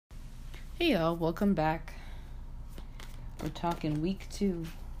Hey y'all, welcome back. We're talking week 2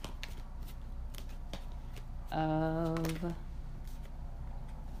 of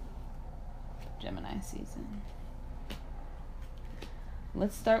Gemini season.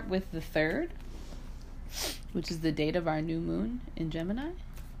 Let's start with the 3rd, which is the date of our new moon in Gemini.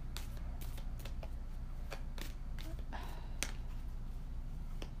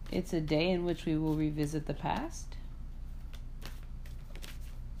 It's a day in which we will revisit the past.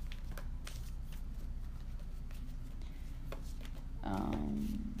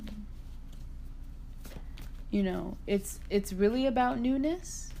 It's really about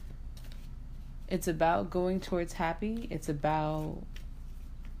newness. It's about going towards happy. It's about,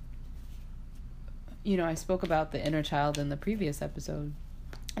 I spoke about the inner child in the previous episode.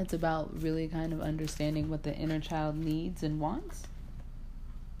 It's about really kind of understanding what the inner child needs and wants.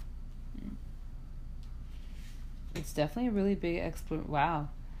 It's definitely a really big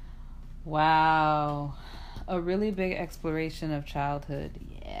Wow. A really big exploration of childhood.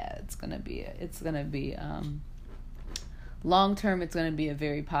 Yeah, it's gonna be long term, it's gonna be a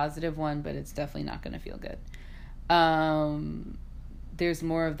very positive one, but it's definitely not gonna feel good. There's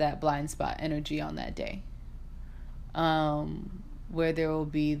more of that blind spot energy on that day, where there will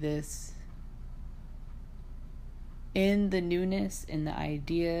be this, in the newness, in the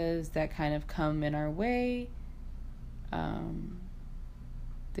ideas that kind of come in our way,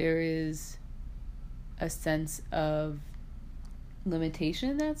 there is a sense of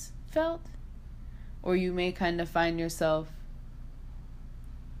limitation that's felt, or you may kind of find yourself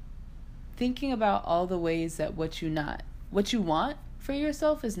thinking about all the ways that what you want for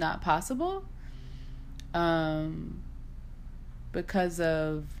yourself is not possible, because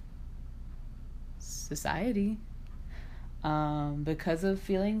of society, because of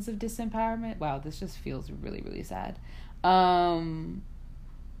feelings of disempowerment. Wow, this just feels really, really sad.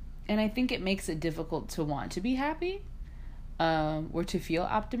 And I think it makes it difficult to want to be happy, or to feel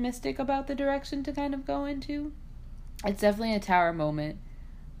optimistic about the direction to kind of go into. It's definitely a tower moment.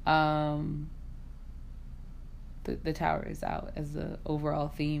 The tower is out as the overall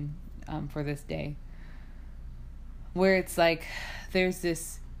theme for this day, where it's like there's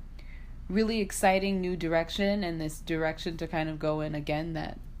this really exciting new direction and this direction to kind of go in again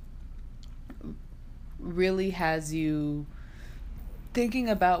that really has you thinking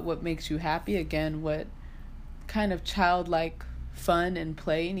about what makes you happy again, what kind of childlike fun and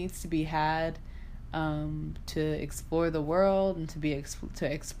play needs to be had, to explore the world and to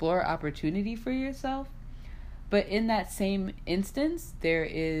explore opportunity for yourself. But in that same instance, there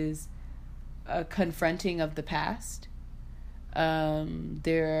is a confronting of the past.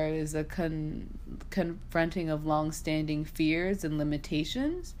 There is a confronting of long-standing fears and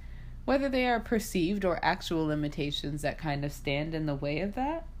limitations, whether they are perceived or actual limitations that kind of stand in the way of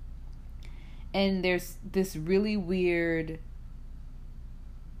that. And there's this really weird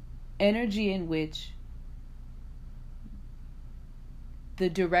energy in which the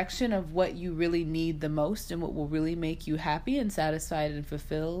direction of what you really need the most and what will really make you happy and satisfied and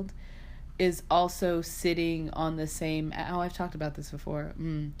fulfilled is also sitting on the same, I've talked about this before,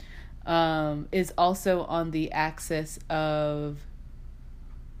 is also on the axis of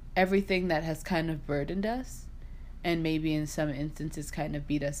everything that has kind of burdened us and maybe in some instances kind of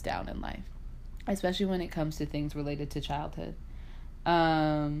beat us down in life, especially when it comes to things related to childhood.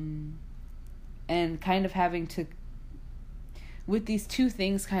 And kind of having to, with these two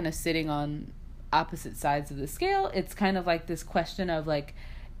things kind of sitting on opposite sides of the scale, it's kind of like this question of like,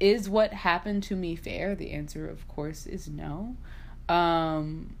 is what happened to me fair? The answer, of course, is no.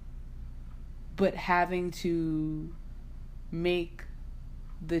 But having to make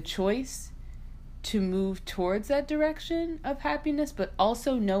the choice to move towards that direction of happiness, but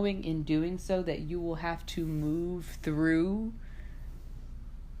also knowing in doing so that you will have to move through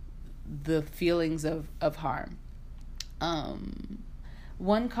the feelings of harm.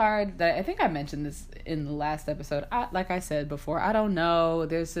 One card that I think I mentioned this in the last episode, like I said before, I don't know,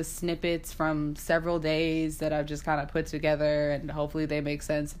 there's just snippets from several days that I've just kind of put together, and hopefully they make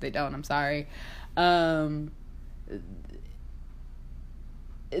sense. If they don't, I'm sorry.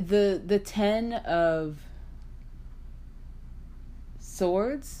 The 10 of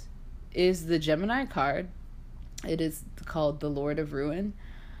Swords is the Gemini card. It is called the Lord of Ruin.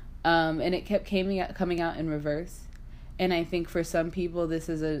 And it kept coming out in reverse. And I think for some people,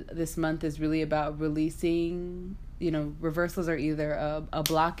 this month is really about releasing. Reversals are either a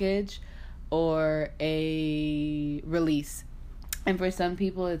blockage or a release. And for some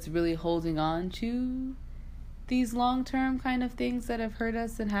people, it's really holding on to these long-term kind of things that have hurt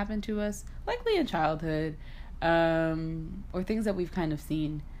us and happened to us, likely in childhood, or things that we've kind of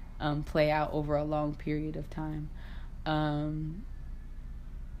seen play out over a long period of time.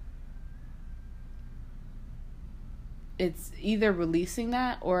 It's either releasing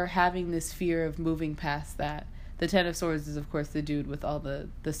that or having this fear of moving past that. The Ten of Swords is, of course, the dude with all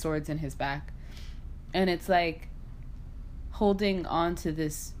the swords in his back. And it's like holding on to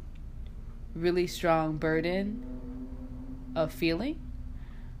this really strong burden of feeling.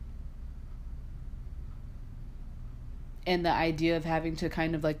 And the idea of having to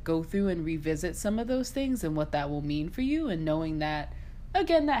kind of like go through and revisit some of those things and what that will mean for you, and knowing that,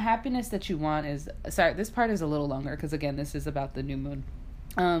 again, that happiness that you want is... Sorry, this part is a little longer because, again, this is about the new moon.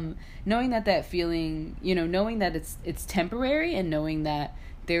 Knowing that feeling, knowing that it's temporary, and knowing that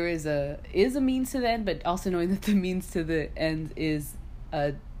there is a means to the end, but also knowing that the means to the end is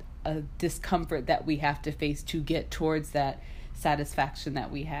a discomfort that we have to face to get towards that satisfaction that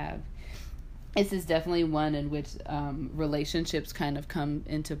we have. This is definitely one in which relationships kind of come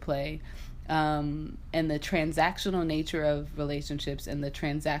into play. And the transactional nature of relationships, and the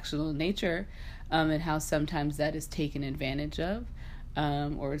transactional nature and how sometimes that is taken advantage of,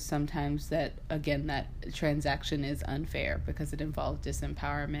 or sometimes that, again, that transaction is unfair because it involves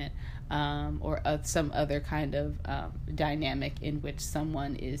disempowerment, or some other kind of dynamic in which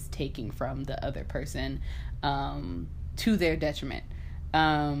someone is taking from the other person to their detriment,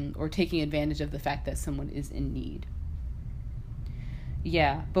 or taking advantage of the fact that someone is in need.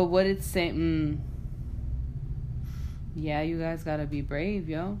 Yeah, but what it's saying, yeah, you guys gotta be brave,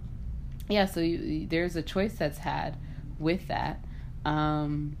 yo. Yeah, so there's a choice that's had with that.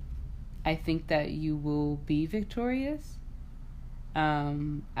 I think that you will be victorious.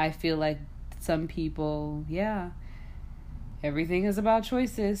 I feel like some people, everything is about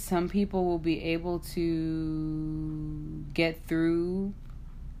choices. Some people will be able to get through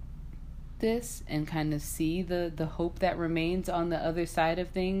this and kind of see the hope that remains on the other side of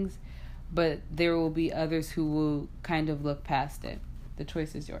things, but there will be others who will kind of look past it. The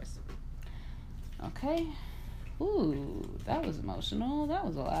choice is yours. Okay. Ooh, that was emotional. That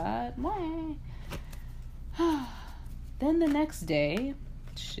was a lot. Then the next day,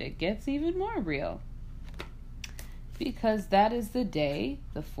 shit gets even more real, because that is the day,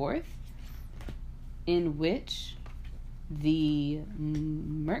 the 4th, in which the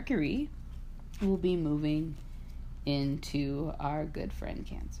Mercury will be moving into our good friend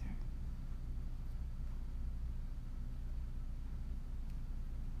Cancer.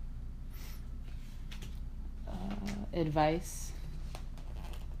 Advice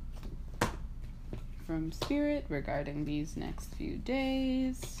from Spirit regarding these next few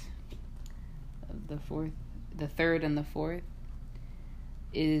days of the 3rd and the 4th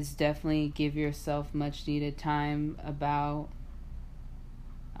is definitely give yourself much needed time about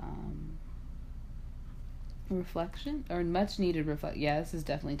reflection, or much needed this is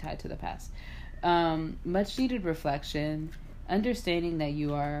definitely tied to the past. Much needed reflection, understanding that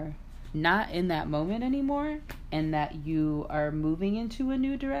you are not in that moment anymore, and that you are moving into a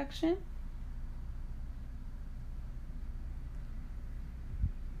new direction.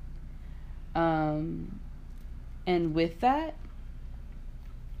 And with that,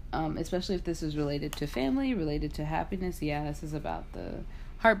 especially if this is related to family, related to happiness, this is about the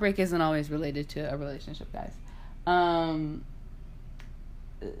heartbreak. Isn't always related to a relationship, guys. Kind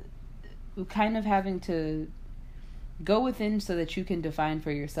of having to go within so that you can define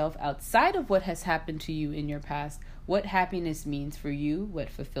for yourself, outside of what has happened to you in your past, what happiness means for you,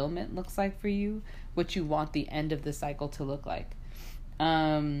 what fulfillment looks like for you, what you want the end of the cycle to look like.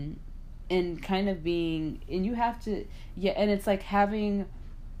 And kind of being, and you have to, and it's like having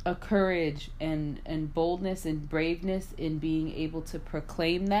a courage and boldness and braveness in being able to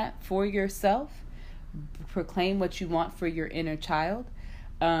proclaim that for yourself, proclaim what you want for your inner child,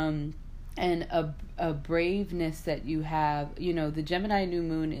 and a braveness that you have. The Gemini new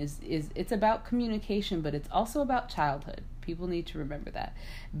moon is it's about communication, but it's also about childhood. People need to remember that.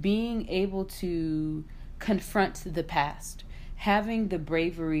 Being able to confront the past, having the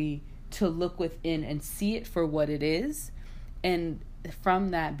bravery to look within and see it for what it is, and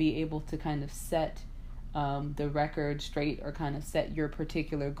from that be able to kind of set the record straight, or kind of set your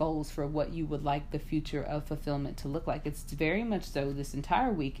particular goals for what you would like the future of fulfillment to look like. It's very much so, this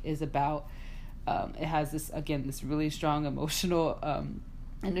entire week is about, it has this really strong emotional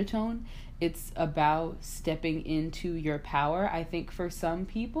undertone. It's about stepping into your power. I think for some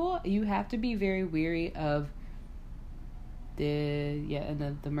people, you have to be very weary of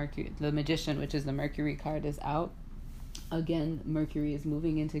the Mercury, the Magician, which is the Mercury card, is out. Again, Mercury is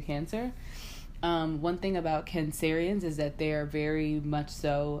moving into Cancer. One thing about Cancerians is that they are very much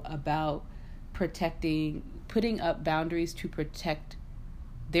so about putting up boundaries to protect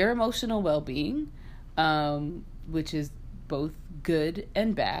their emotional well-being, which is both good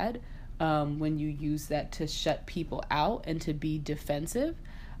and bad, when you use that to shut people out and to be defensive.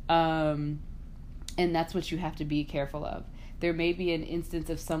 And that's what you have to be careful of. There may be an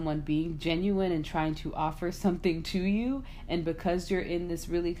instance of someone being genuine and trying to offer something to you, and because you're in this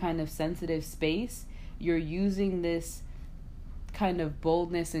really kind of sensitive space, you're using this kind of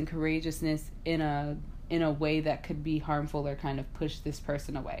boldness and courageousness in a way that could be harmful or kind of push this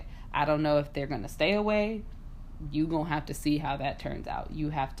person away. I don't know if they're going to stay away. You going to have to see how that turns out.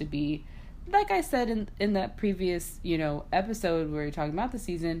 You have to be, like I said in that previous, episode where you're talking about the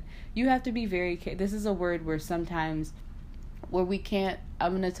season, you have to be very, this is a word where sometimes, where we can't,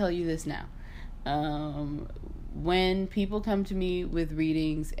 I'm going to tell you this now. When people come to me with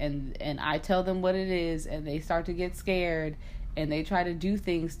readings and I tell them what it is and they start to get scared and they try to do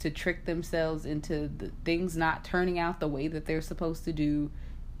things to trick themselves into the things not turning out the way that they're supposed to do,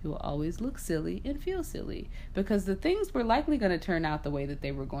 you will always look silly and feel silly, because the things were likely going to turn out the way that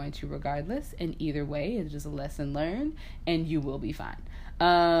they were going to regardless. And either way, it's just a lesson learned and you will be fine.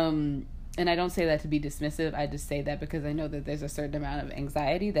 And I don't say that to be dismissive. I just say that because I know that there's a certain amount of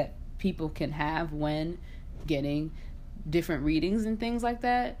anxiety that people can have when getting different readings and things like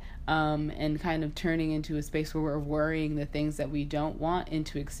that, and kind of turning into a space where we're worrying the things that we don't want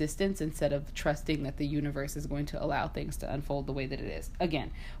into existence instead of trusting that the universe is going to allow things to unfold the way that it is.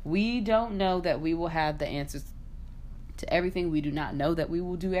 Again, we don't know that we will have the answers to everything. We do not know that we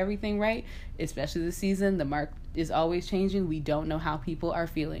will do everything right, especially this season. The mark is always changing. We don't know how people are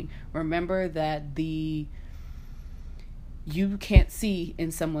feeling. Remember that you can't see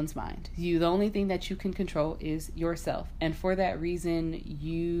in someone's mind. The only thing that you can control is yourself. And for that reason,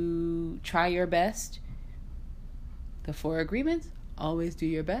 you try your best. The 4 agreements, always do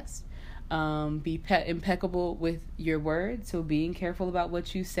your best. Be impeccable with your words. So being careful about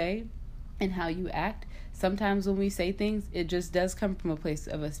what you say and how you act. Sometimes when we say things, it just does come from a place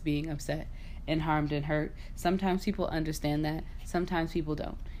of us being upset and harmed and hurt. Sometimes people understand that. Sometimes people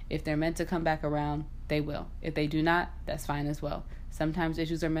don't. If they're meant to come back around, they will. If they do not, that's fine as well. Sometimes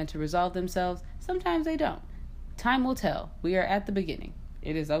issues are meant to resolve themselves. Sometimes they don't. Time will tell. We are at the beginning.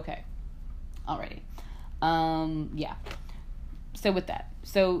 It is okay. Alrighty. Yeah. So with that.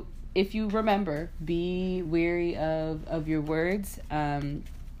 So if you remember, be wary of your words.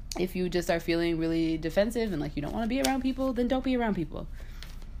 If you just are feeling really defensive and like you don't want to be around people, then don't be around people.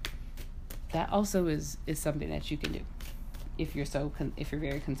 That also is something that you can do if you're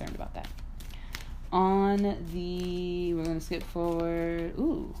very concerned about that. We're going to skip forward.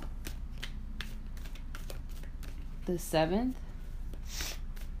 The 7th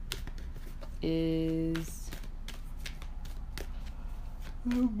is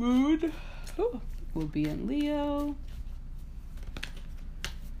the moon. Will be in Leo.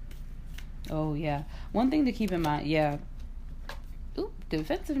 Oh, yeah. One thing to keep in mind,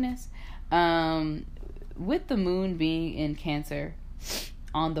 defensiveness. With the moon being in Cancer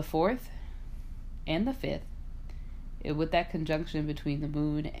on the 4th and the 5th, with that conjunction between the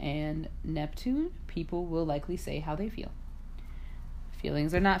moon and Neptune, people will likely say how they feel.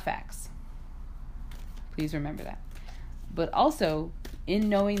 Feelings are not facts. Please remember that. But also, in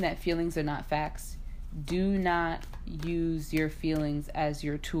knowing that feelings are not facts, do not use your feelings as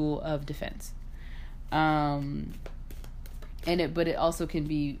your tool of defense. But it also can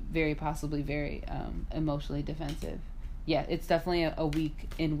be very possibly very emotionally defensive. Yeah, it's definitely a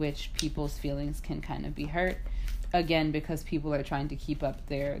week in which people's feelings can kind of be hurt. Again, because people are trying to keep up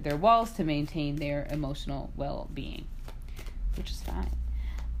their walls to maintain their emotional well-being, which is fine.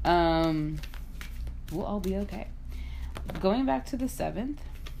 We'll all be okay. Going back to the 7th.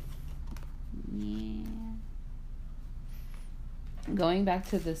 Yeah. Going back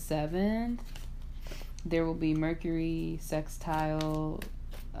to the 7th, there will be Mercury sextile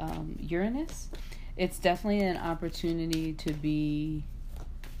Uranus. It's definitely an opportunity to be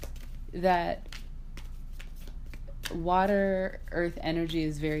that water, earth energy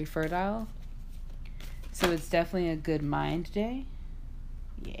is very fertile. So it's definitely a good mind day.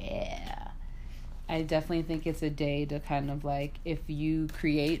 Yeah. I definitely think it's a day to kind of like, if you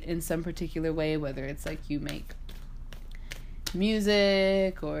create in some particular way, whether it's like you make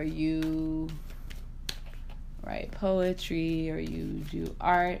music or you write poetry or you do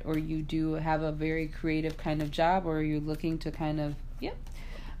art or you do have a very creative kind of job, or you're looking to kind of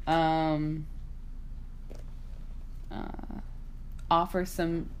offer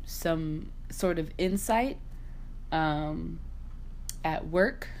some sort of insight at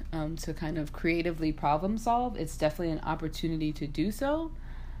work, to kind of creatively problem solve, it's definitely an opportunity to do so.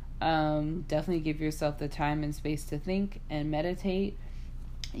 Definitely give yourself the time and space to think and meditate.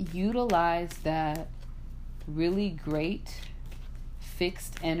 utilize that really great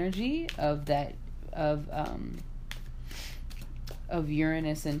fixed energy of that of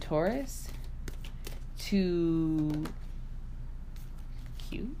Uranus and Taurus to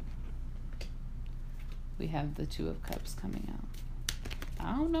cute. We have the Two of Cups coming out.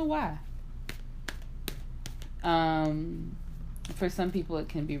 I don't know why. For some people it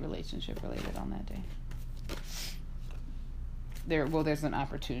can be relationship related on that day. There's an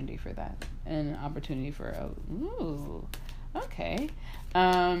opportunity for that. And an opportunity for okay.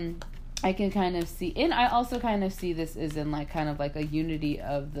 I can kind of see, and I also kind of see this as in like kind of like a unity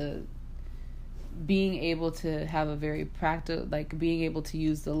of the being able to have a very practical, like being able to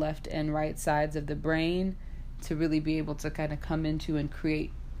use the left and right sides of the brain to really be able to kind of come into and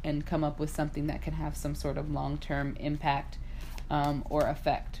create and come up with something that can have some sort of long-term impact or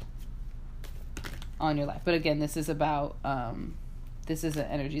effect on your life. But again, this is about, this is an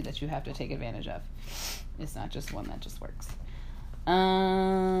energy that you have to take advantage of. It's not just one that just works. But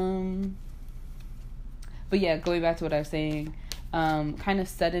yeah, going back to what I was saying, kind of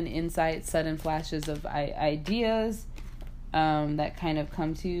sudden insights, sudden flashes of ideas that kind of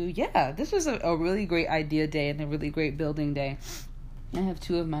come to you. Yeah, this was a really great idea day and a really great building day. I have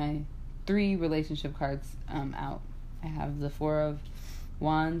 2 of my 3 relationship cards out. I have the 4 of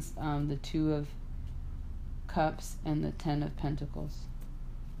Wands, the 2 of Cups, and the 10 of Pentacles.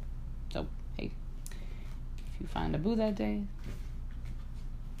 So, hey, if you find a boo that day,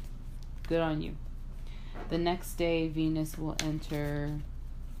 good on you. The next day, Venus will enter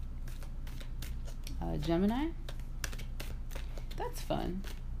Gemini. That's fun.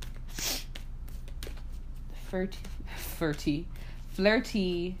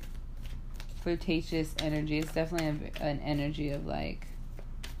 Flirtatious energy. It's definitely an energy of like,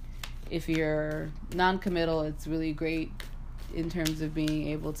 if you're non-committal, it's really great in terms of being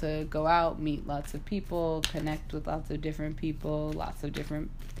able to go out, meet lots of people, connect with lots of different people, lots of different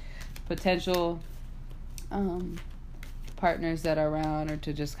potential partners that are around, or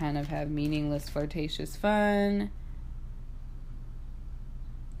to just kind of have meaningless, flirtatious fun.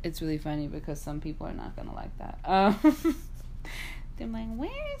 It's really funny because some people are not gonna like that. They're like,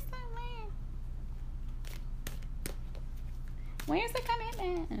 where's the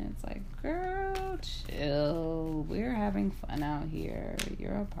commitment? And it's like, girl, chill. We're having fun out here.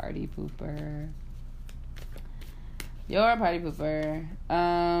 You're a party pooper.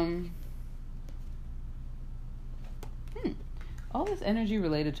 All this energy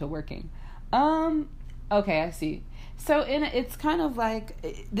related to working. Okay, I see. So it's kind of like,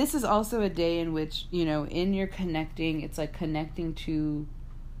 this is also a day in which, you know, in your connecting, it's like connecting to,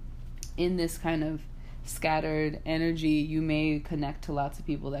 in this kind of scattered energy, you may connect to lots of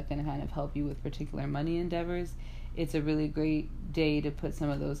people that can kind of help you with particular money endeavors. It's a really great day to put some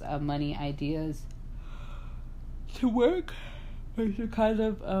of those money ideas to work, or to kind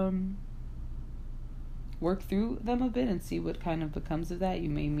of work through them a bit and see what kind of becomes of that.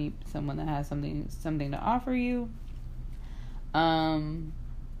 You may meet someone that has something to offer you. All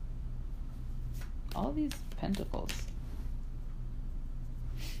these pentacles.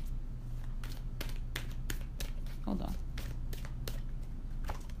 Hold on.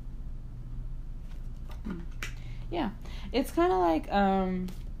 Yeah, it's kind of like,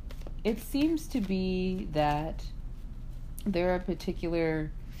 it seems to be that there are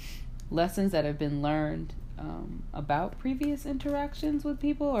particular lessons that have been learned about previous interactions with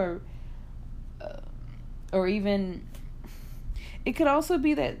people, or even, it could also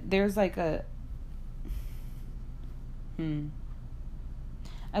be that there's like I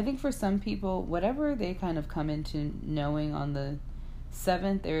think for some people, whatever they kind of come into knowing on the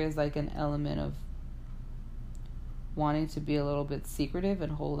 7th, there is like an element of wanting to be a little bit secretive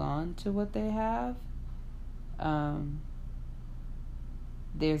and hold on to what they have.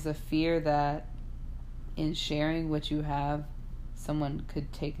 There's a fear that in sharing what you have, someone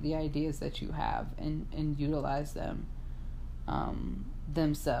could take the ideas that you have and utilize them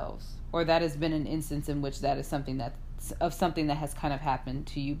themselves. Or that has been an instance in which that is something that has kind of happened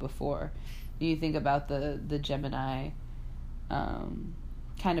to you before. You think about the Gemini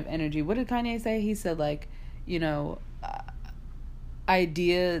kind of energy. What did Kanye say? He said, like, you know,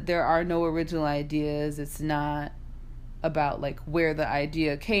 there are no original ideas. It's not about like where the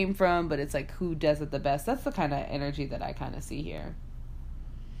idea came from, but it's like who does it the best. That's the kind of energy that I kind of see here,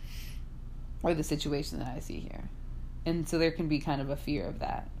 or the situation that I see here. And so there can be kind of a fear of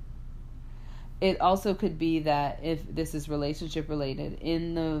that. It also could be that if this is relationship related,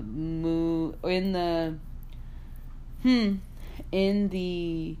 in the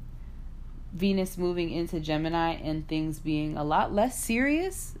Venus moving into Gemini and things being a lot less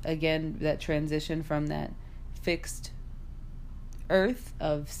serious. Again, that transition from that fixed earth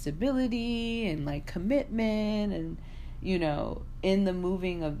of stability and like commitment and, you know, in the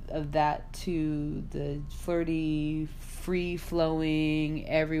moving of that to the flirty, free-flowing,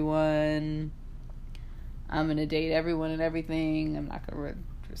 everyone, I'm going to date everyone and everything, I'm not going to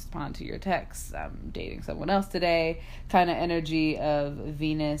respond to your texts, I'm dating someone else today, kind of energy of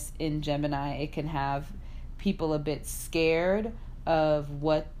Venus in Gemini. It can have people a bit scared of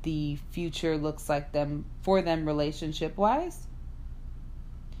what the future looks like for them relationship-wise.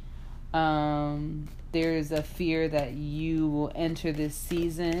 There's a fear that you will enter this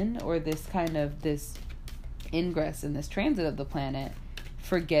season or this ingress in this transit of the planet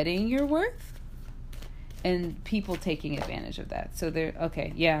forgetting your worth. And people taking advantage of that. So they're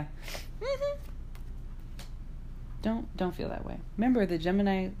okay, yeah. Don't feel that way. Remember, the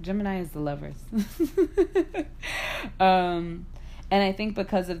Gemini is the lovers. And I think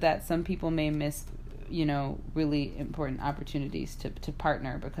because of that, some people may miss, you know, really important opportunities to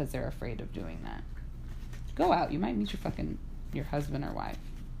partner because they're afraid of doing that. Go out. You might meet your husband or wife.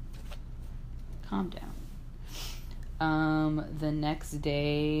 Calm down. The next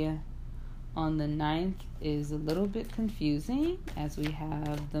day, on the 9th, is a little bit confusing as we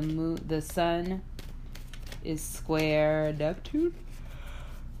have the sun is square Neptune.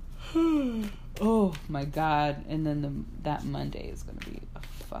 Oh my God. And then that Monday is going to be a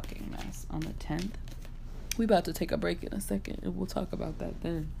fucking mess on the 10th. We about to take a break in a second and we'll talk about that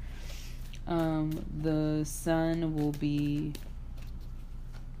then. The sun will be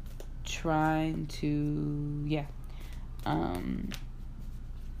trying to,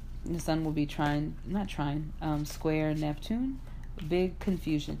 the sun will be square Neptune. Big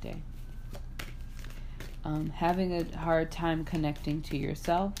confusion day. Having a hard time connecting to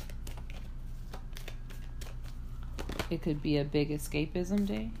yourself. It could be a big escapism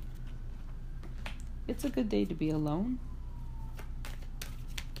day. It's a good day to be alone.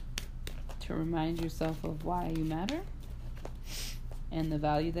 To remind yourself of why you matter. And the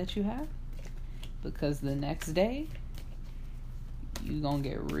value that you have. Because the next day, you're going to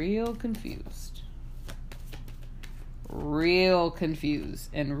get real confused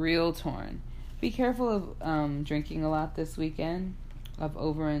and real torn. Be careful of drinking a lot this weekend, of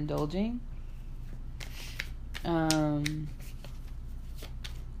overindulging.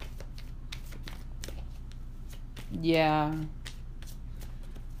 Yeah.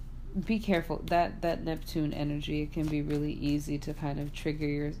 Be careful. That Neptune energy, it can be really easy to kind of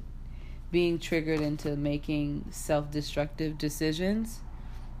being triggered into making self-destructive decisions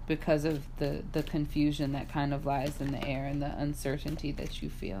because of the confusion that kind of lies in the air and the uncertainty that you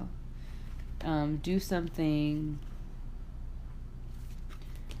feel. Do something.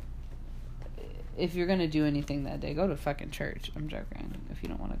 If you're going to do anything that day, go to fucking church. I'm joking. If you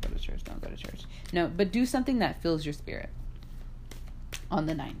don't want to go to church, don't go to church. No, but do something that fills your spirit on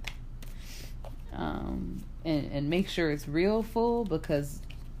the 9th. And make sure it's real full, because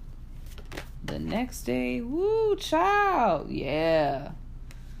the next day, woo, child, yeah,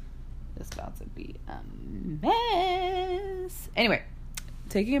 it's about to be a mess. Anyway,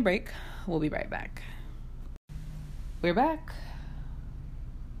 taking a break. We'll be right back. We're back.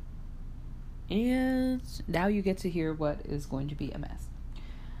 And now you get to hear what is going to be a mess.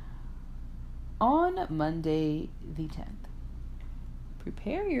 On Monday the 10th,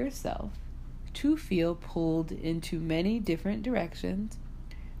 prepare yourself to feel pulled into many different directions.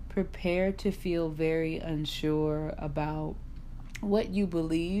 Prepare to feel very unsure about what you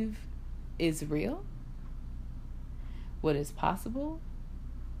believe is real, what is possible.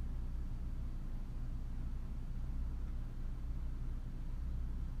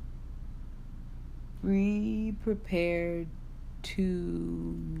 Be prepared to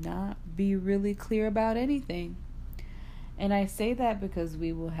not be really clear about anything. And I say that because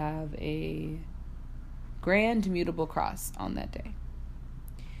we will have a grand mutable cross on that day.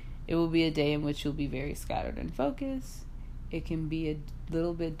 It will be a day in which you'll be very scattered and focused. It can be a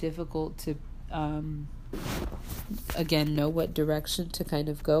little bit difficult to, again, know what direction to kind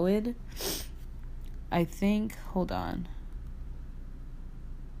of go in. I think, hold on.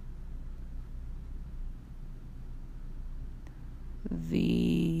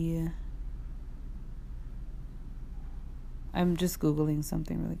 I'm just Googling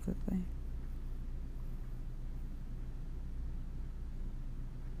something really quickly.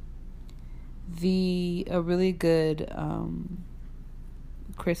 A really good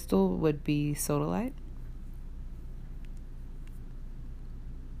crystal would be sodalite.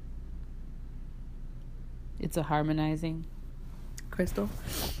 It's a harmonizing crystal.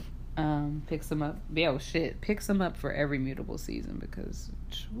 Picks them up. Oh shit, picks them up for every mutable season because,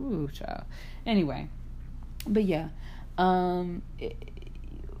 woo, child. Anyway, but yeah, so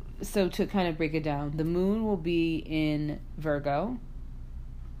to kind of break it down, the moon will be in Virgo.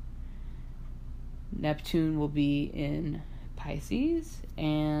 Neptune will be in Pisces,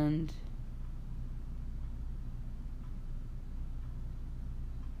 and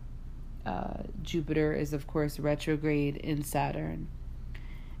Jupiter is, of course, retrograde in Saturn.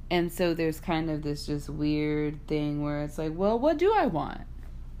 And so there's kind of this just weird thing where it's like, well, what do I want?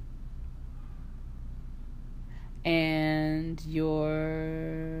 And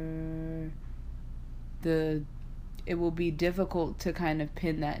it will be difficult to kind of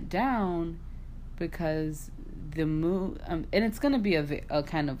pin that down because the moon, and it's going to be a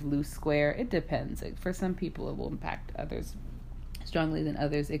kind of loose square. It depends. Like, for some people, it will impact others strongly than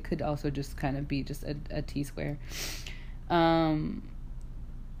others. It could also just kind of be just a T-square.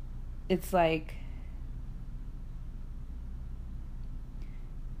 It's like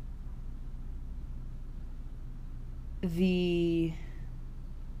the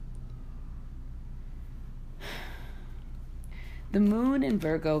moon in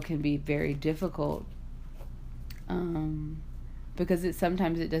Virgo can be very difficult because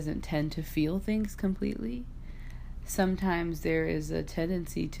sometimes it doesn't tend to feel things completely. Sometimes there is a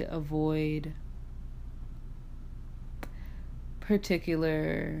tendency to avoid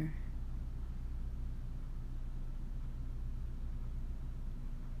particular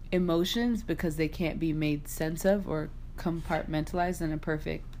emotions because they can't be made sense of or compartmentalized in a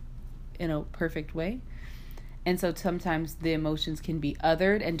perfect way. And so sometimes the emotions can be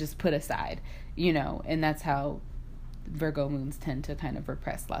othered and just put aside, and that's how Virgo moons tend to kind of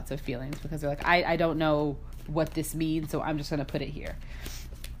repress lots of feelings because they're like, I don't know what this means, so I'm just going to put it here.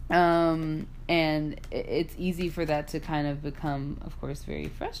 And it's easy for that to kind of become, of course, very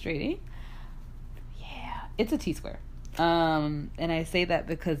frustrating. Yeah, it's a T-square. And I say that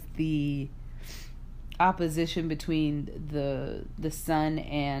because the opposition between the sun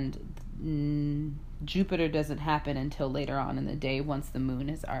and Jupiter doesn't happen until later on in the day once the moon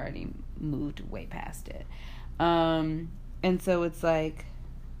has already moved way past it. And so it's like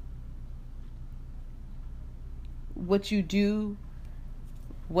what you do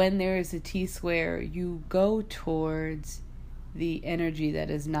when there is a T-square, you go towards the energy that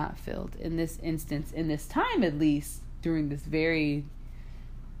is not filled. In this instance, in this time at least, during this very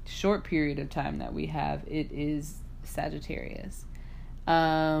short period of time that we have, it is Sagittarius.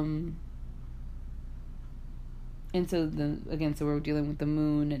 And so so we're dealing with the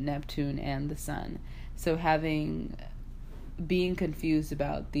moon, Neptune, and the sun. So being confused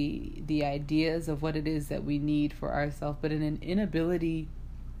about the ideas of what it is that we need for ourselves, but in an inability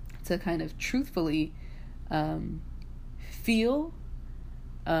to kind of truthfully feel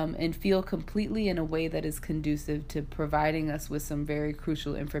and feel completely in a way that is conducive to providing us with some very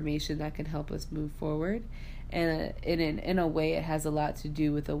crucial information that can help us move forward. And in a way, it has a lot to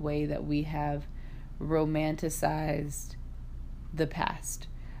do with the way that we have romanticized the past,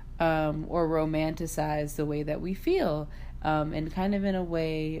 or romanticized the way that we feel, and kind of in a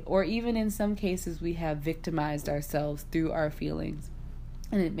way, or even in some cases, we have victimized ourselves through our feelings,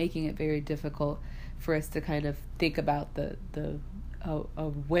 and it making it very difficult for us to kind of think about a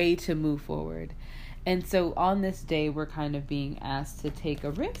way to move forward. And so on this day, we're kind of being asked to take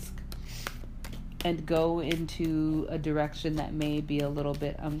a risk and go into a direction that may be a little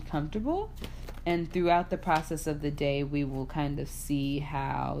bit uncomfortable. And throughout the process of the day, we will kind of see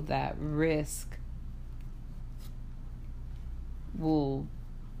how that risk will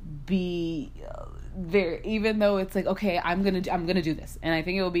be very, even though it's like, okay, I'm gonna do this, and I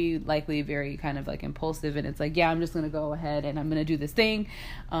think it will be likely very kind of like impulsive, and it's like, yeah, I'm just gonna go ahead and I'm gonna do this thing,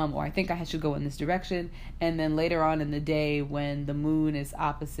 or I think I should go in this direction. And then later on in the day, when the moon is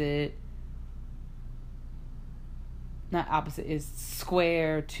is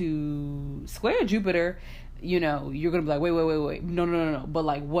square Jupiter, you're gonna be like, wait, no, but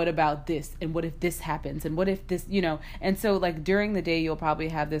like, what about this, and what if this happens, and what if this, and so like during the day, you'll probably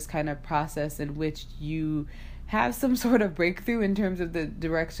have this kind of process in which you have some sort of breakthrough in terms of the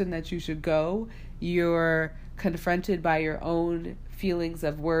direction that you should go. You're confronted by your own feelings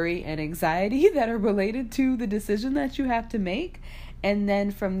of worry and anxiety that are related to the decision that you have to make, and then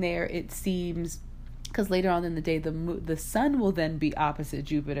from there, it seems, because later on in the day, the sun will then be opposite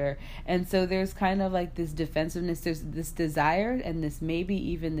Jupiter. And so there's kind of like this defensiveness, there's this desire, and this maybe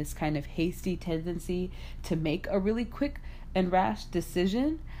even this kind of hasty tendency to make a really quick and rash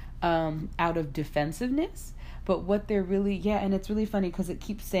decision out of defensiveness. But what they're really, and it's really funny because it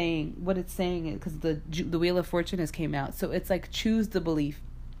keeps saying, what it's saying is, because the Wheel of Fortune has came out. So it's like, choose the belief,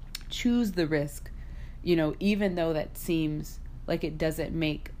 choose the risk, even though that seems like it doesn't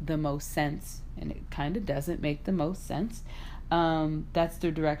make the most sense, and it kind of doesn't make the most sense. That's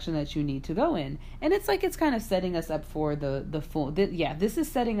the direction that you need to go in. And it's like, it's kind of setting us up for the full, this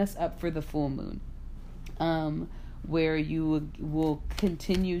is setting us up for the full moon, where you will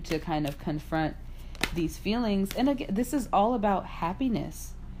continue to kind of confront these feelings. And again, this is all about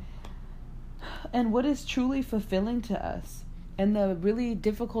happiness and what is truly fulfilling to us, and the really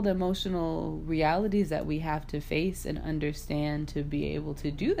difficult emotional realities that we have to face and understand to be able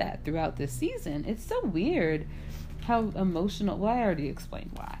to do that throughout this season. It's so weird how emotional, well, I already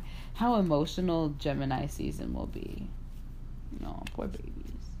explained why, how emotional Gemini season will be. No, poor babies.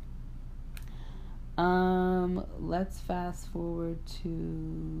 Let's fast forward to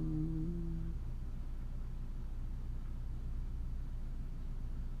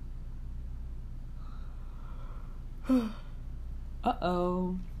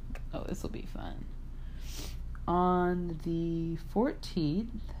oh, this will be fun. On the 14th,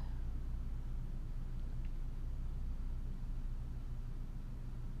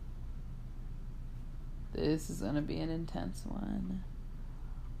 this is going to be an intense one.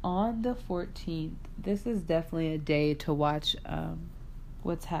 On the 14th, this is definitely a day to watch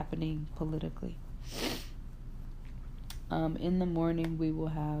what's happening politically. In the morning, we will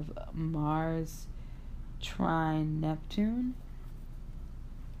have Mars trine Neptune.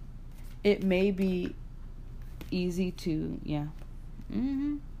 It may be easy to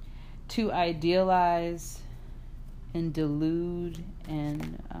idealize and delude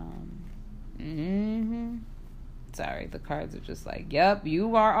and sorry, the cards are just like, yep,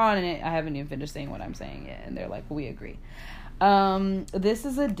 you are on it. I haven't even finished saying what I'm saying yet, and they're like, we agree. This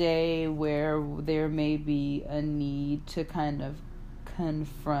is a day where there may be a need to kind of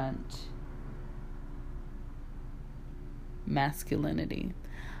confront masculinity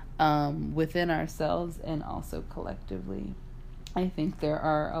within ourselves and also collectively. I think there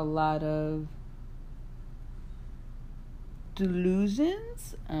are a lot of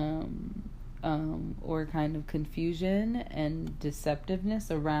delusions or kind of confusion and deceptiveness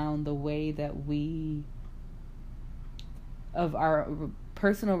around the way that of our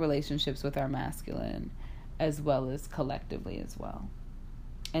personal relationships with our masculine, as well as collectively as well.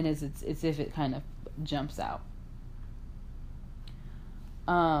 And it's if it kind of jumps out.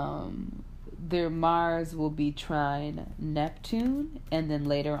 Their Mars will be trine Neptune, and then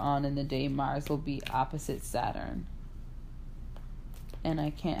later on in the day, Mars will be opposite Saturn. And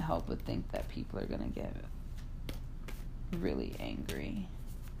I can't help but think that people are going to get really angry.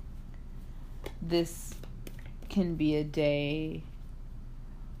 This can be a day,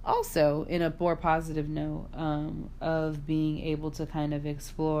 also in a more positive note, of being able to kind of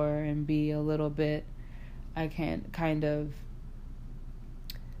explore and be a little bit, kind of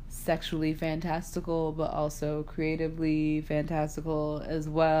sexually fantastical, but also creatively fantastical as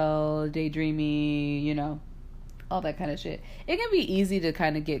well, daydreamy, all that kind of shit. It can be easy to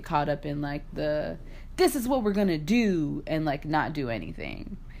kind of get caught up in like this is what we're gonna do, and like not do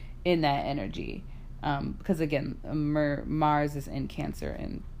anything in that energy, because again, Mars is in Cancer,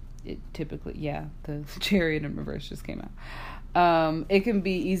 and it typically, the Chariot in reverse just came out. It can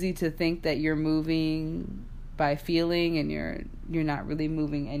be easy to think that you're moving by feeling, and you're not really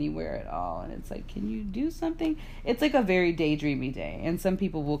moving anywhere at all, and it's like, can you do something? It's like a very daydreamy day, and some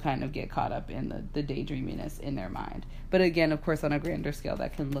people will kind of get caught up in the daydreaminess in their mind. But again, of course, on a grander scale,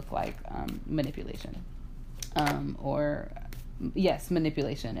 that can look like manipulation,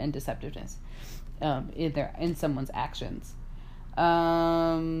 manipulation and deceptiveness in someone's actions.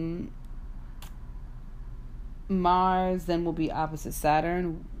 Mars then will be opposite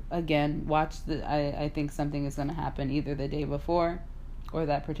Saturn. Again, I think something is going to happen either the day before or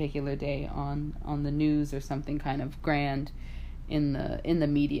that particular day on the news, or something kind of grand in the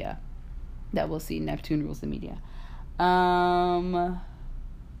media that we'll see. Neptune rules the media. And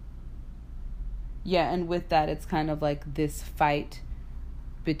with that, it's kind of like this fight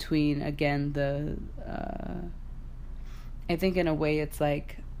between, again, I think in a way it's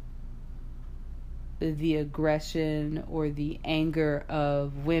like the aggression or the anger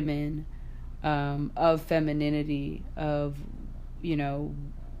of women, of femininity, of,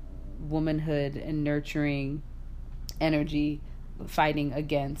 womanhood and nurturing energy, fighting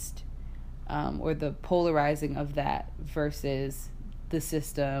against, or the polarizing of that versus the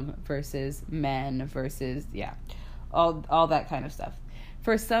system, versus men, versus, all that kind of stuff.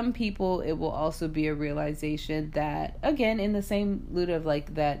 For some people, it will also be a realization that, again, in the same loop of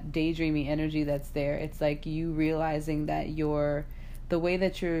like that daydreamy energy that's there, it's like you realizing that the way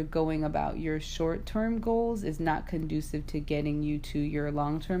that you're going about your short-term goals is not conducive to getting you to your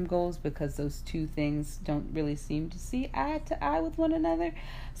long-term goals, because those two things don't really seem to see eye to eye with one another.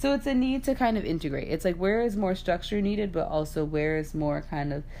 So it's a need to kind of integrate. It's like, where is more structure needed, but also where is more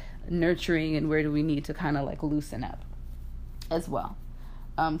kind of nurturing, and where do we need to kind of like loosen up as well,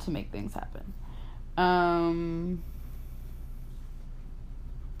 to make things happen.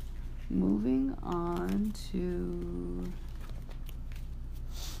 Moving on to,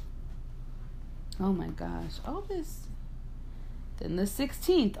 oh my gosh, all this. Then the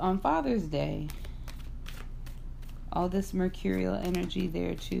 16th on Father's Day. All this mercurial energy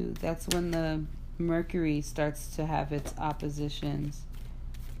there too. That's when the Mercury starts to have its oppositions.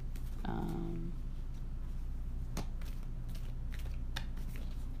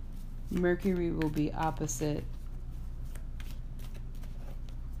 Mercury will be opposite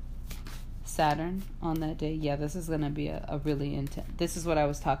Saturn on that day. Yeah, this is going to be a really intense. This is what I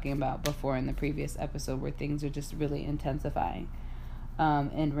was talking about before in the previous episode, where things are just really intensifying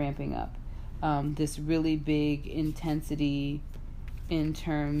and ramping up. This really big intensity in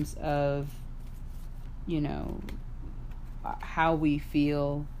terms of, you know, how we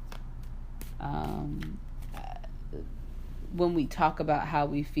feel. When we talk about how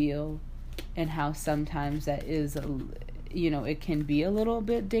we feel, and how sometimes that is, you know, it can be a little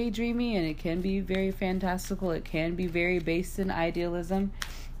bit daydreamy, and it can be very fantastical. It can be very based in idealism.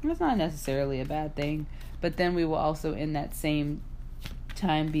 It's not necessarily a bad thing. But then we will also, in that same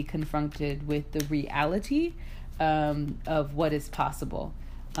time, be confronted with the reality of what is possible,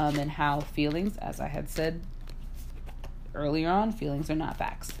 and how feelings, as I had said earlier on, feelings are not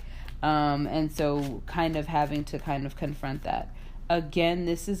facts. And so kind of having to kind of confront that. Again,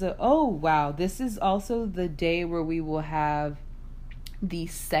 this is this is also the day where we will have the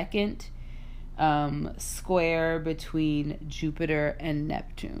second square between Jupiter and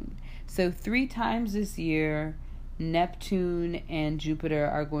Neptune. So 3 times this year, Neptune and Jupiter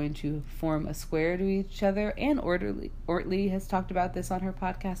are going to form a square to each other. And Ortley has talked about this on her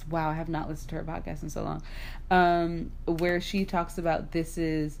podcast. Wow, I have not listened to her podcast in so long. Where she talks about, this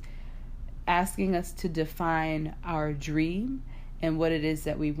is asking us to define our dream and what it is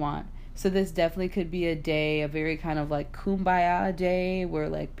that we want. So this definitely could be a day, a very kind of like kumbaya day, where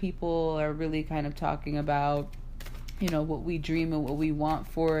like people are really kind of talking about, you know, what we dream and what we want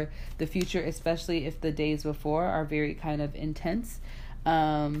for the future, especially if the days before are very kind of intense,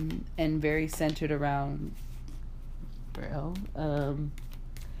 and very centered around,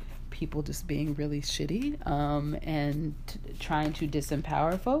 people just being really shitty, and trying to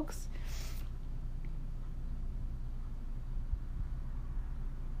disempower folks.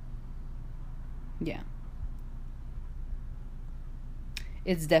 Yeah.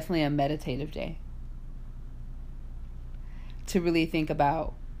 It's definitely a meditative day to really think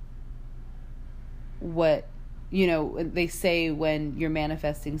about what, you know, they say when you're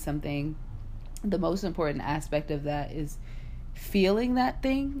manifesting something, the most important aspect of that is feeling that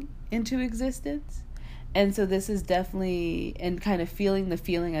thing into existence. And so this is definitely, and kind of feeling the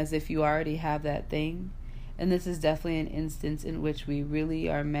feeling as if you already have that thing. And this is definitely an instance in which we really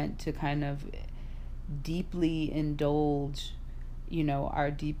are meant to kind of deeply indulge, you know, our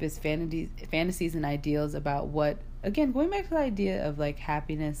deepest fantasies and ideals about what, again, going back to the idea of like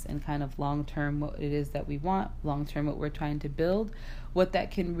happiness and kind of long-term what it is that we want, long-term what we're trying to build, what that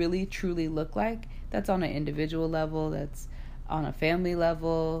can really truly look like. That's on an individual level, that's on a family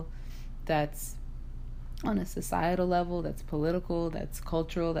level, that's on a societal level, that's political, that's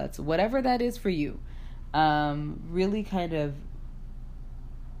cultural, that's whatever that is for you. Really kind of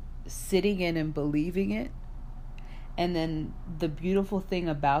sitting in and believing it. And then the beautiful thing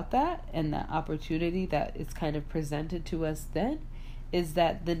about that, and that opportunity that is kind of presented to us then, is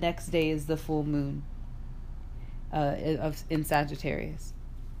that the next day is the full moon in Sagittarius.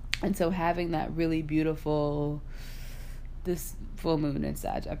 And so having that really beautiful, this full moon in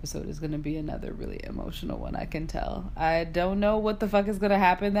Sag episode is going to be another really emotional one, I can tell. I don't know what the fuck is going to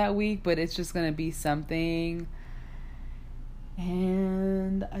happen that week, but it's just going to be something.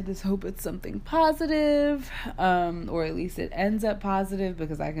 And I just hope it's something positive, or at least it ends up positive,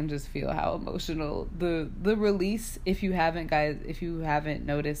 because I can just feel how emotional the release, if you haven't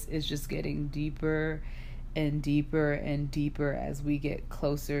noticed, is just getting deeper and deeper and deeper as we get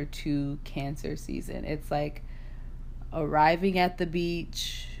closer to Cancer season. It's like arriving at the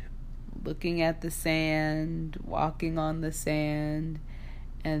beach, looking at the sand, walking on the sand,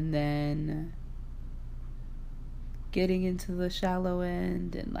 and then getting into the shallow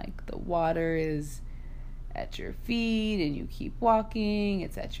end, and like the water is at your feet, and you keep walking.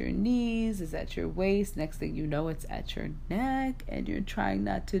 It's at your knees, it's at your waist. Next thing you know, it's at your neck, and you're trying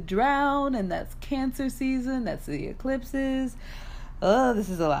not to drown. And that's Cancer season. That's the eclipses. Oh, this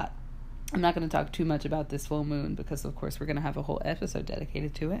is a lot. I'm not going to talk too much about this full moon because, of course, we're going to have a whole episode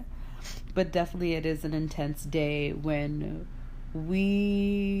dedicated to it. But definitely it is an intense day when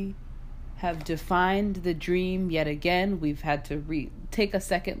we have defined the dream yet again. We've had to take a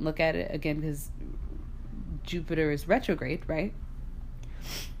second look at it again because Jupiter is retrograde, right?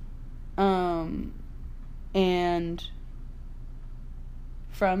 And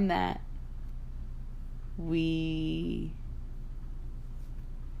from that, we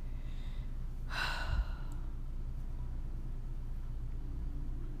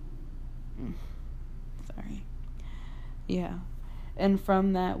sorry. Yeah. And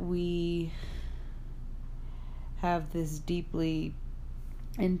from that, we have this deeply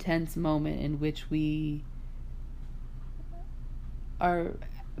intense moment in which we are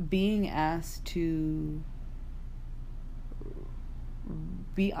being asked to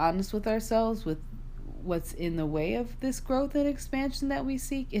be honest with ourselves with what's in the way of this growth and expansion that we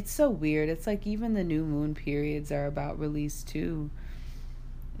seek. It's so weird. It's like even the new moon periods are about release too.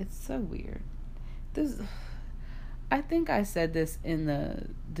 It's so weird. I think I said this in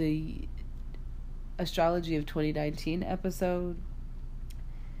the Astrology of 2019 episode.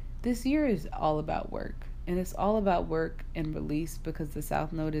 This year is all about work. And it's all about work and release because the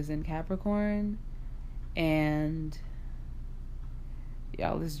South Node is in Capricorn. And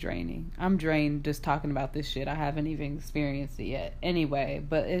y'all, it's draining. I'm drained just talking about this shit. I haven't even experienced it yet. Anyway,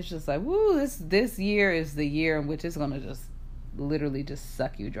 but it's just like, woo, this year is the year in which it's going to just literally just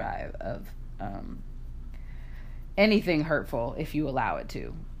suck you dry of anything hurtful if you allow it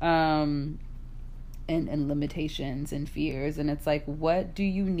to. And limitations and fears. And it's like, what do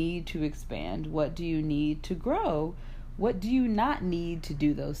you need to expand? What do you need to grow? What do you not need to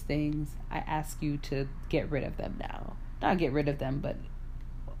do those things? I ask you to get rid of them now. Not get rid of them, but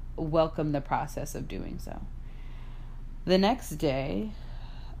welcome the process of doing so. The next day,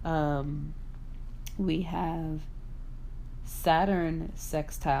 we have Saturn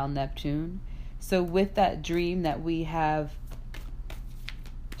sextile Neptune. So with that dream that we have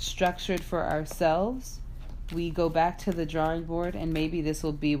structured for ourselves, we go back to the drawing board, and maybe this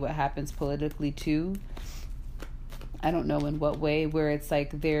will be what happens politically too. I don't know in what way, where it's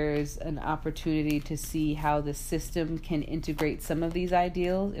like there's an opportunity to see how the system can integrate some of these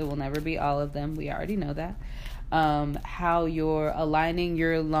ideals. It will never be all of them. We already know that. How you're aligning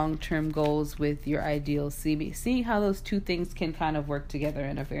your long-term goals with your ideals. Seeing how those two things can kind of work together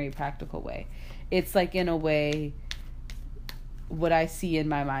in a very practical way. It's like, in a way, what I see in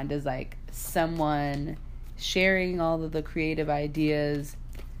my mind is like someone sharing all of the creative ideas,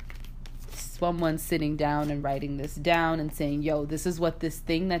 someone sitting down and writing this down and saying, yo, this is what this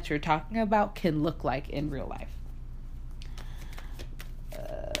thing that you're talking about can look like in real life.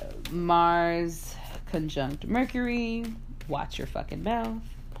 Mars conjunct Mercury. Watch your fucking mouth.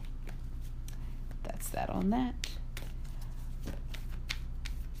 That's that on that.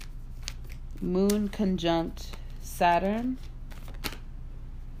 Moon conjunct Saturn.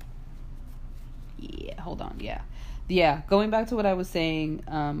 Hold on. Going back to what I was saying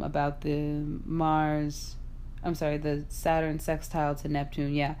about the Saturn sextile to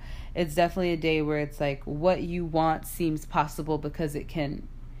Neptune. Yeah, it's definitely a day where it's like what you want seems possible because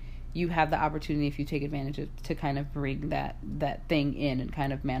you have the opportunity, if you take advantage of, to kind of bring that thing in and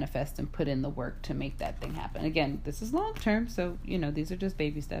kind of manifest and put in the work to make that thing happen. Again, this is long term, so these are just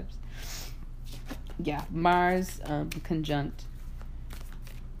baby steps. Yeah, Mars conjunct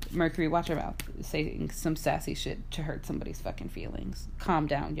Mercury. Watch your mouth. Saying some sassy shit to hurt somebody's fucking feelings. Calm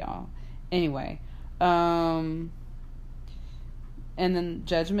down, y'all. Anyway, and then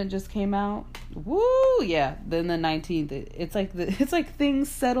Judgment just came out. Woo, yeah. Then the 19th, it's like things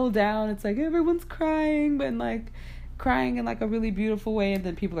settle down. It's like everyone's crying, but like crying in like a really beautiful way, and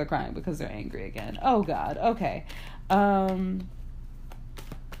then people are crying because they're angry again. Oh God. Okay.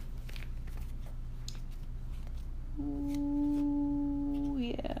 Ooh,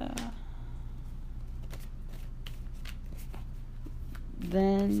 yeah.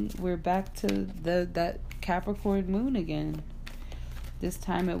 Then we're back to that Capricorn moon again. This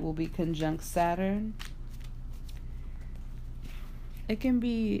time it will be conjunct Saturn. It can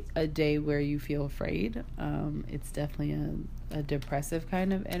be a day where you feel afraid. It's definitely a depressive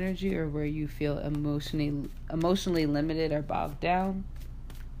kind of energy, or where you feel emotionally limited or bogged down.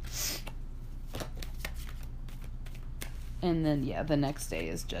 And then, yeah, the next day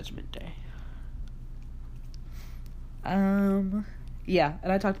is Judgment Day. Yeah,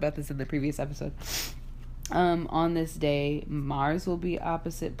 and I talked about this in the previous episode. On this day, Mars will be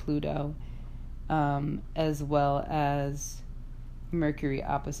opposite Pluto, as well as Mercury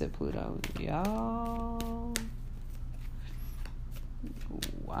opposite Pluto. Y'all,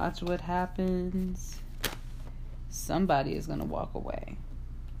 watch what happens. Somebody is going to walk away.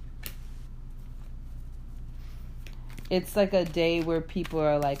 It's like a day where people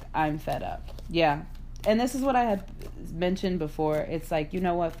are like, I'm fed up. Yeah. And this is what I had mentioned before. It's like, you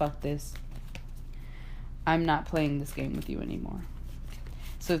know what? Fuck this. I'm not playing this game with you anymore.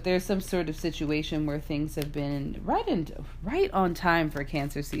 So if there's some sort of situation where things have been right on time for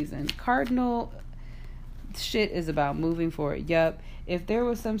Cancer season, cardinal shit is about moving forward. Yep. If there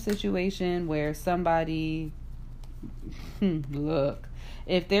was some situation where somebody, look,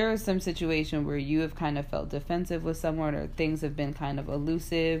 if there is some situation where you have kind of felt defensive with someone or things have been kind of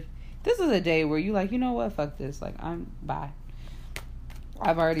elusive, this is a day where you like, you know what, fuck this. Like, bye.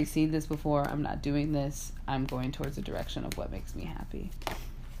 I've already seen this before. I'm not doing this. I'm going towards the direction of what makes me happy.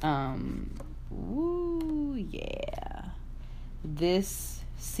 Woo, yeah. This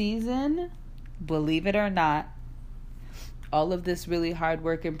season, believe it or not, all of this really hard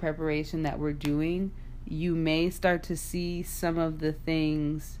work and preparation that we're doing, you may start to see some of the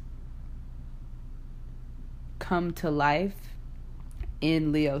things come to life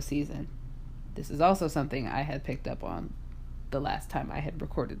in Leo season. This is also something I had picked up on the last time I had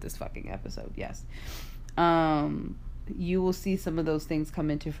recorded this fucking episode. Yes. You will see some of those things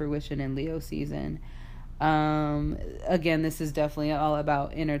come into fruition in Leo season. Again, this is definitely all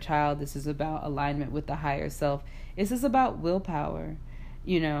about inner child. This is about alignment with the higher self. This is about willpower.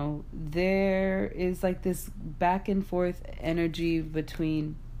 You know, there is like this back and forth energy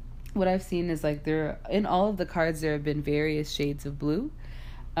between what I've seen is like there in all of the cards there have been various shades of blue.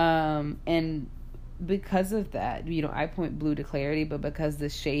 And because of that, you know, I point blue to clarity, but because the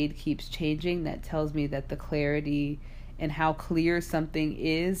shade keeps changing, that tells me that the clarity and how clear something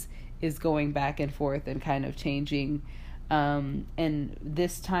is going back and forth and kind of changing. And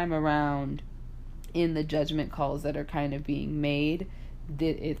this time around in the judgment calls that are kind of being made,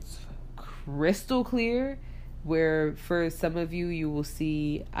 that it's crystal clear, where for some of you, you will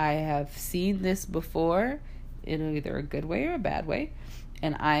see, I have seen this before in either a good way or a bad way.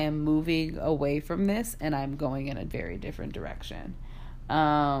 And I am moving away from this and I'm going in a very different direction.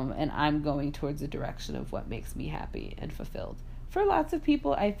 And I'm going towards the direction of what makes me happy and fulfilled. For lots of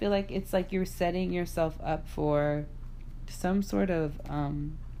people, I feel like it's like you're setting yourself up for some sort of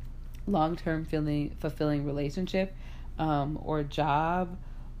long-term fulfilling relationship, or job,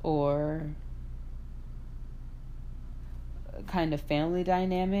 or kind of family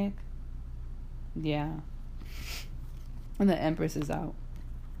dynamic. Yeah. And the Empress is out.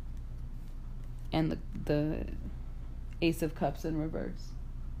 And the Ace of Cups in reverse.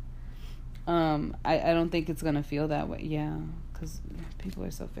 I don't think it's gonna feel that way. Yeah, because people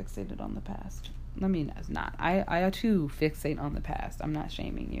are so fixated on the past. I mean, it's not. I too fixate on the past. I'm not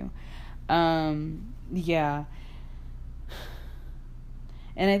shaming you. Yeah.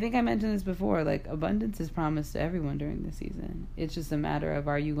 And I think I mentioned this before. Like, abundance is promised to everyone during the season. It's just a matter of,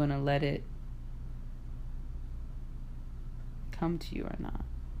 are you gonna let it come to you or not?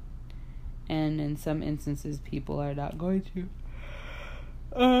 And in some instances, people are not going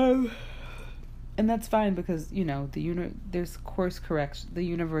to. And that's fine, because, you know, there's course correction. The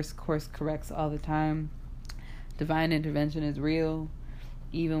universe course corrects all the time. Divine intervention is real,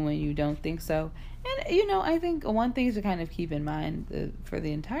 even when you don't think so. And, you know, I think one thing to kind of keep in mind for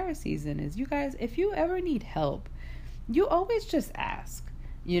the entire season is, you guys, if you ever need help, you always just ask.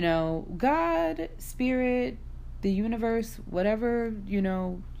 You know, God, Spirit, the universe, whatever, you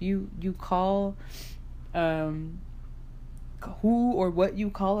know, you call, who or what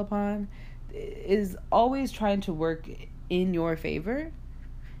you call upon is always trying to work in your favor.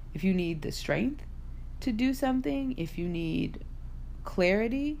 If you need the strength to do something, if you need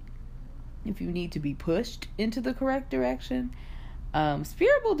clarity, if you need to be pushed into the correct direction,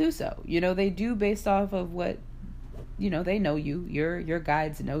 Spirit will do so. You know, they do based off of what, you know, they know you. Your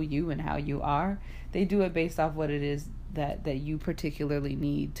guides know you and how you are. They do it based off what it is that you particularly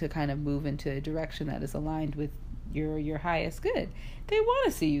need to kind of move into a direction that is aligned with your highest good. They want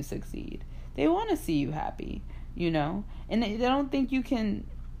to see you succeed. They want to see you happy, you know? And they don't think you can.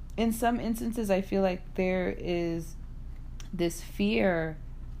 In some instances, I feel like there is this fear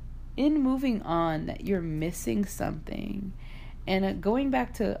in moving on that you're missing something. And going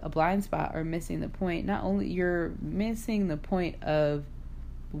back to a blind spot or missing the point, not only you're missing the point of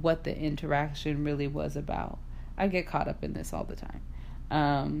what the interaction really was about. I get caught up in this all the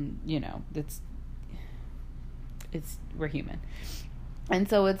time. You know, it's we're human. And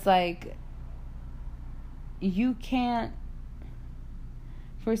so it's like, you can't,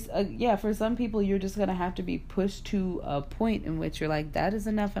 for some people, you're just going to have to be pushed to a point in which you're like, that is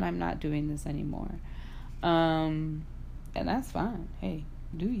enough and I'm not doing this anymore. And that's fine. Hey,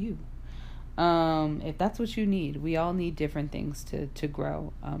 do you. If that's what you need. We all need different things to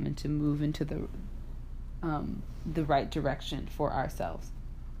grow, and to move into the right direction for ourselves.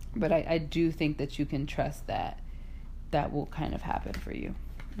 But I do think that you can trust that will kind of happen for you.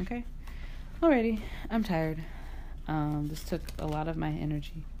 Okay? Alrighty. I'm tired. This took a lot of my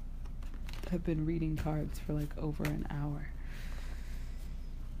energy. I've been reading cards for like over an hour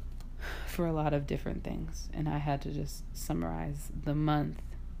for a lot of different things, and I had to just summarize the month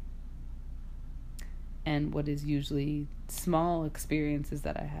and what is usually small experiences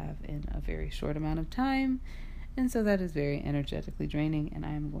that I have in a very short amount of time, and so that is very energetically draining, and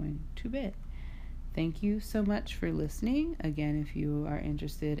I am going to bed. Thank you so much for listening. Again, if you are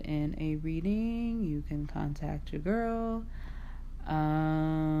interested in a reading, you can contact your girl.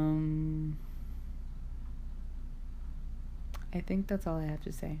 I think that's all I have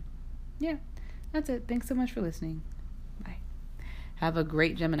to say. Yeah, that's it. Thanks so much for listening. Bye. Have a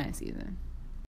great Gemini season.